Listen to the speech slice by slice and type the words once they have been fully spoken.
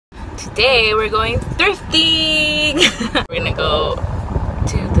today we're going thrifting. We're gonna go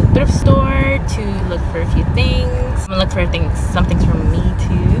to the thrift store to look for a few things. I'm gonna look for some things for me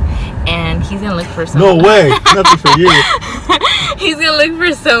too, and he's gonna look for some. No way, nothing for you. He's gonna look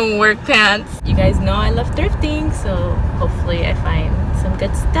for some work pants. You guys know I love thrifting, so hopefully I find some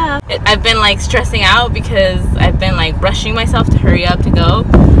good stuff. I've been like stressing out because I've been like rushing myself to hurry up to go,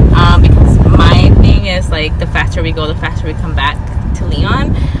 because my thing is like the faster we go, the faster we come back to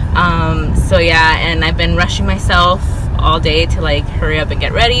Leon. So yeah, and I've been rushing myself all day to like hurry up and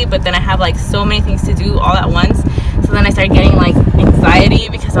get ready, but then I have like so many things to do all at once, so then I start getting like anxiety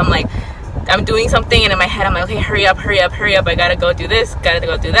because I'm doing something and in my head I'm like, okay, hurry up, I gotta go do this, gotta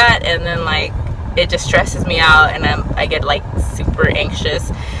go do that, and then like it just stresses me out and I get like super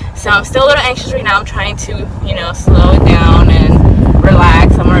anxious. So I'm still a little anxious right now. I'm trying to, you know, slow it down and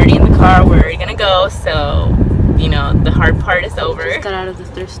relax. I'm already in the car, we're already gonna go, so you know, the hard part is over. Just got out of the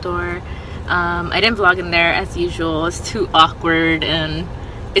thrift store. I didn't vlog in there as usual. It's too awkward and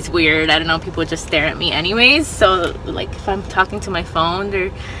it's weird. I don't know, people just stare at me anyways, so like if I'm talking to my phone,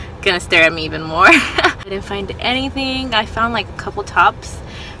 they're gonna stare at me even more. I didn't find anything. I found like a couple tops,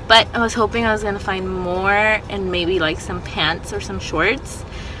 but I was hoping I was gonna find more and maybe like some pants or some shorts,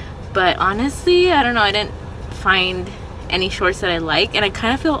 but honestly I don't know, I didn't find any shorts that I like, and I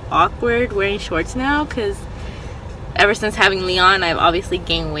kind of feel awkward wearing shorts now because ever since having Leon, I've obviously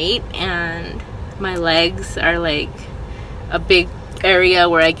gained weight and my legs are like a big area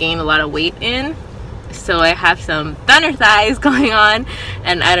where I gain a lot of weight in. So I have some thunder thighs going on,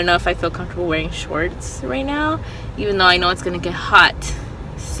 and I don't know if I feel comfortable wearing shorts right now, even though I know it's gonna get hot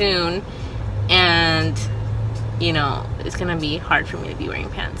soon and you know it's gonna be hard for me to be wearing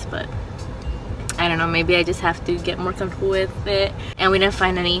pants, but I don't know, maybe I just have to get more comfortable with it. And we didn't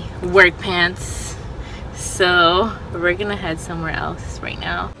find any work pants, so we're gonna head somewhere else right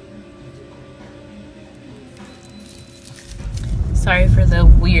now. Sorry for the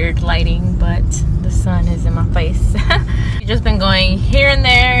weird lighting, but the sun is in my face. We've just been going here and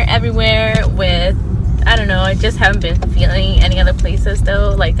there, everywhere with, I don't know, I just haven't been feeling any other places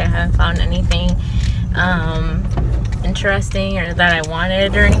though. Like I haven't found anything interesting or that I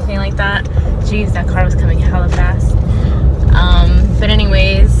wanted or anything like that. Jeez, that car was coming hella fast. But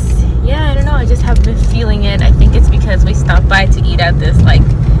anyways, yeah, I don't know, I just haven't been feeling it. I think it's because we stopped by to eat at this like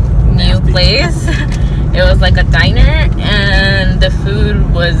new place. It was like a diner and the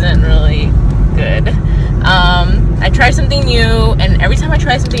food wasn't really good. I tried something new, and every time I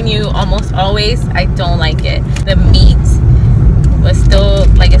try something new, almost always I don't like it. The meat was still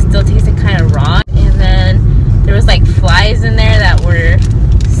like, it still tasted kind of raw, and then there was like flies in there that were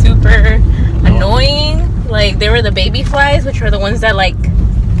super annoying. Like they were the baby flies, which are the ones that like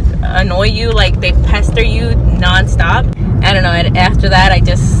annoy you, like they pester you non-stop. I don't know, after that I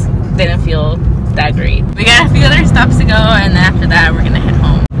just didn't feel that great. We got a few other stops to go, and after that we're gonna head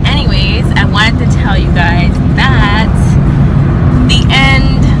home. Anyways, I wanted to tell you guys that the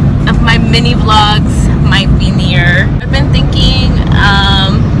end of my mini vlogs might be near. I've been thinking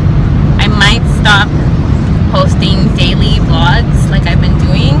I might stop posting daily vlogs like I've been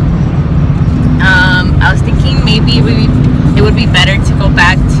doing. I was thinking maybe it would be better to go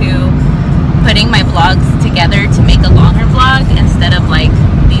back to putting my vlogs together to make a longer vlog instead of like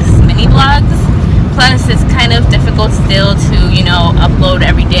these mini vlogs. Plus it's kind of difficult still to, you know, upload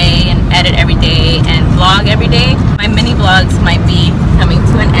every day and edit every day and vlog every day. My mini vlogs might be coming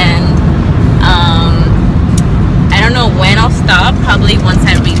to an end. I don't know when I'll stop. Probably once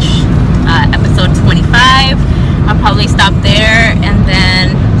I reach episode 25, I'll probably stop there and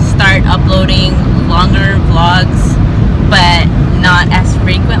then start uploading longer vlogs, but not as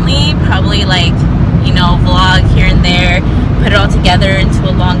frequently. Probably like, you know, vlog here and there, put it all together into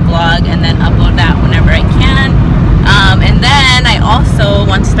a long vlog and then upload that whenever I can. And then I also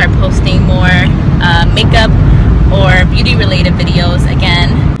want to start posting more makeup or beauty related videos again.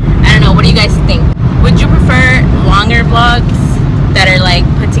 I don't know, what do you guys think? Would you prefer longer vlogs that are like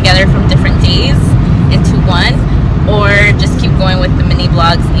put together from different days into one, or just keep going with the mini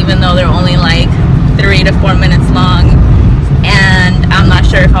vlogs even though they're only like 3 to 4 minutes long and I'm not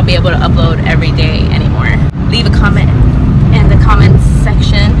sure if I'll be able to upload every day anymore? Leave a comment in the comments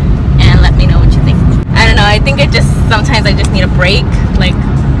section and let me know what you think. I don't know, I think sometimes I just need a break, like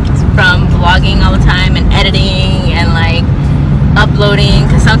from vlogging all the time and editing and like uploading,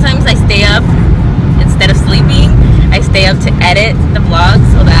 because sometimes I stay up instead of sleeping. I stay up to edit the vlog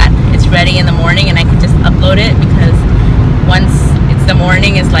so that it's ready in the morning and I can just upload it, because once it's the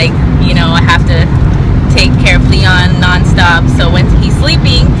morning, it's like, you know, I have to take care of Leon non-stop. So when he's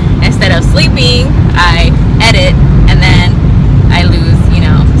sleeping, instead of sleeping, I edit and then I lose, you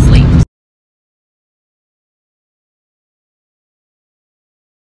know, sleep.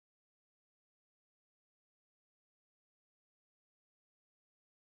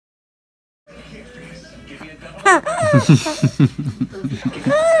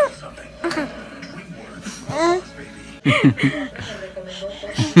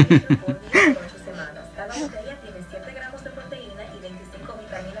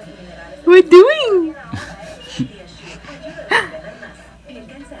 We're doing